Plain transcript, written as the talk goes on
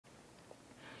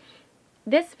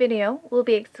This video will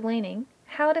be explaining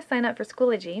how to sign up for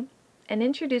Schoology and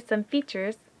introduce some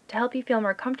features to help you feel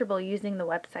more comfortable using the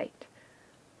website.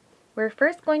 We're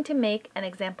first going to make an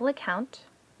example account,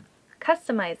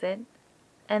 customize it,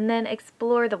 and then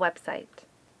explore the website.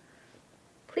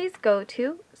 Please go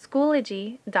to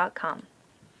Schoology.com.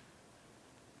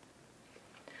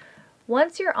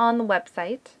 Once you're on the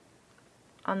website,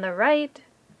 on the right,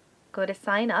 go to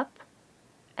Sign Up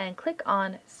and click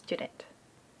on Student.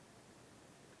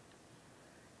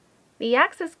 The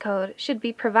access code should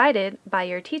be provided by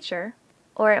your teacher,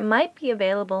 or it might be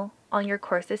available on your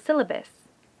course's syllabus.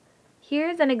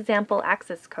 Here's an example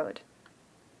access code.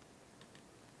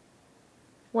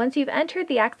 Once you've entered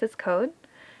the access code,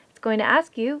 it's going to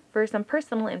ask you for some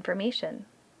personal information.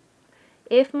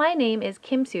 If my name is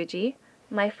Kim Suji,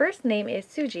 my first name is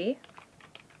Suji,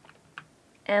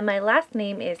 and my last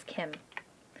name is Kim.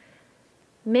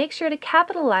 Make sure to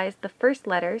capitalize the first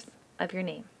letters of your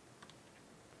name.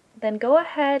 Then go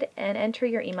ahead and enter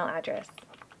your email address.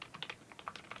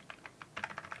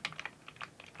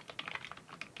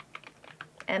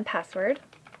 And password.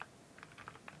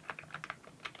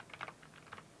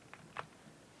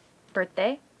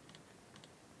 Birthday.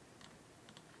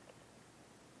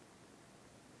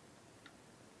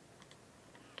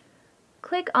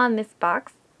 Click on this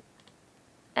box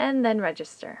and then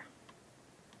register.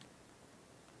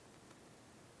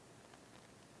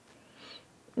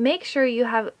 Make sure you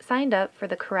have signed up for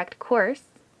the correct course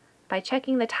by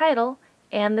checking the title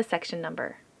and the section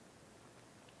number.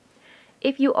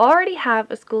 If you already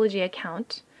have a Schoology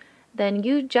account, then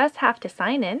you just have to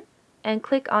sign in and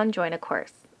click on Join a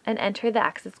Course and enter the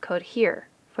access code here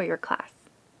for your class.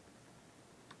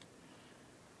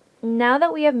 Now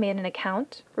that we have made an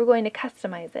account, we're going to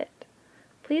customize it.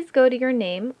 Please go to your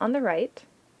name on the right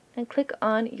and click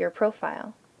on Your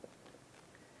Profile.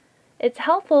 It's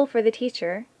helpful for the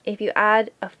teacher if you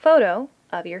add a photo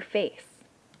of your face.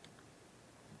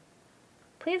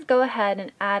 Please go ahead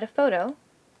and add a photo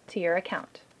to your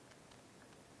account.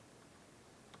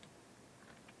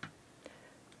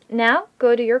 Now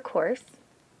go to your course,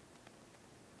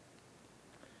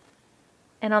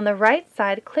 and on the right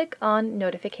side click on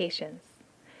Notifications.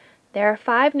 There are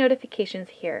 5 notifications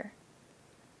here.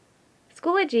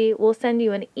 Schoology will send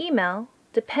you an email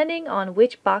depending on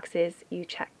which boxes you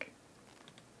check.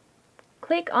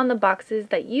 Click on the boxes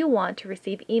that you want to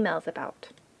receive emails about.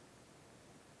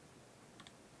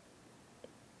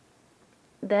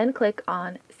 Then click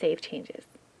on Save Changes.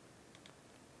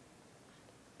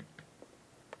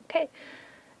 Okay,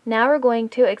 now we're going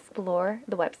to explore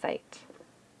the website.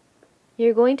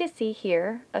 You're going to see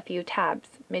here a few tabs: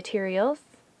 Materials,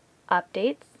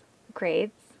 Updates,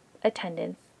 Grades,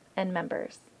 Attendance, and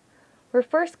Members. We're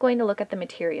first going to look at the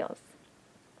materials.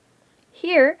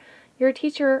 Here, your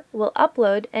teacher will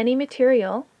upload any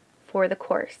material for the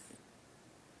course.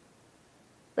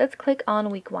 Let's click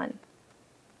on Week 1.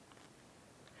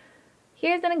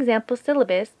 Here's an example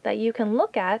syllabus that you can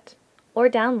look at or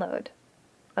download: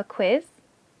 a quiz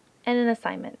and an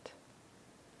assignment.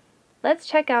 Let's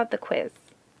check out the quiz.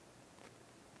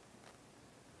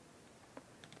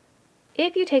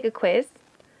 If you take a quiz,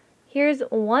 here's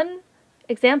one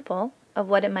example of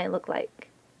what it might look like.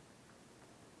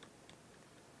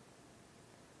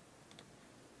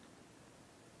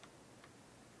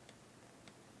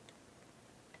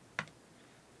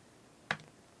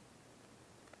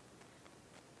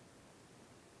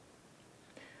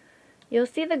 You'll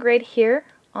see the grade here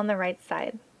on the right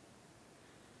side.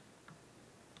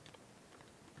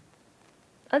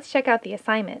 Let's check out the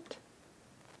assignment.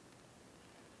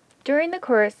 During the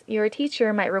course, your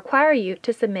teacher might require you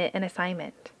to submit an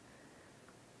assignment.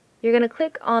 You're going to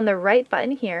click on the right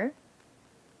button here,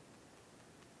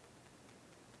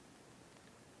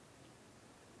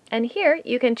 and here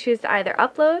you can choose to either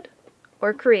upload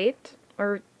or create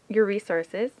or your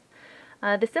resources.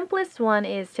 The simplest one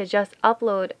is to just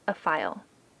upload a file.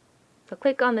 So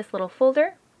click on this little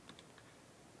folder,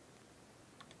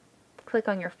 click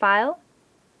on your file,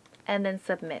 and then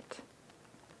submit.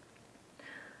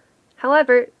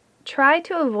 However, try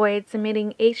to avoid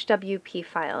submitting HWP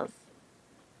files.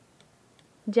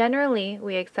 Generally,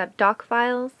 we accept doc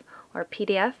files or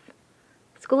PDF.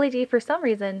 Schoology, for some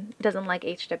reason, doesn't like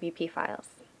HWP files.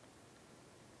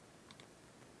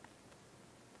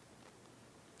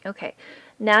 Okay,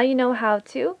 now you know how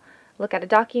to look at a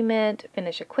document,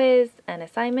 finish a quiz, and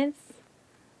assignments.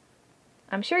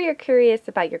 I'm sure you're curious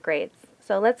about your grades,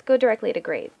 so let's go directly to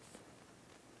grades.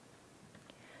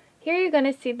 Here you're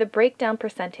going to see the breakdown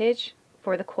percentage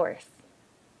for the course.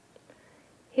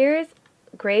 Here's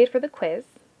grade for the quiz,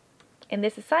 and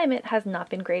this assignment has not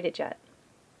been graded yet.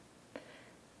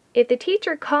 If the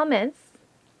teacher comments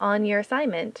on your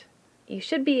assignment, you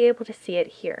should be able to see it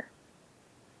here.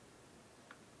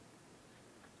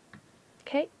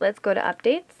 Okay, let's go to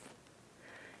Updates.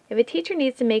 If a teacher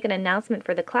needs to make an announcement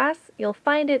for the class, you'll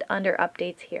find it under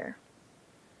Updates here.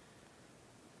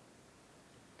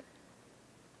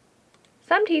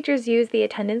 Some teachers use the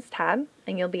Attendance tab,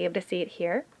 and you'll be able to see it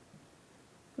here,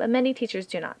 but many teachers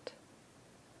do not.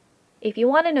 If you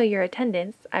want to know your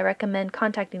attendance, I recommend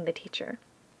contacting the teacher.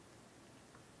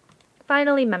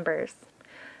 Finally, members.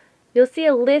 You'll see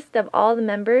a list of all the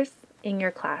members in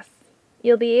your class.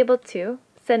 You'll be able to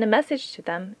send a message to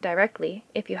them directly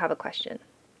if you have a question.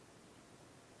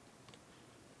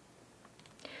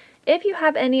 If you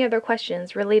have any other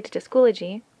questions related to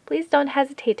Schoology, please don't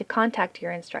hesitate to contact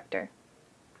your instructor.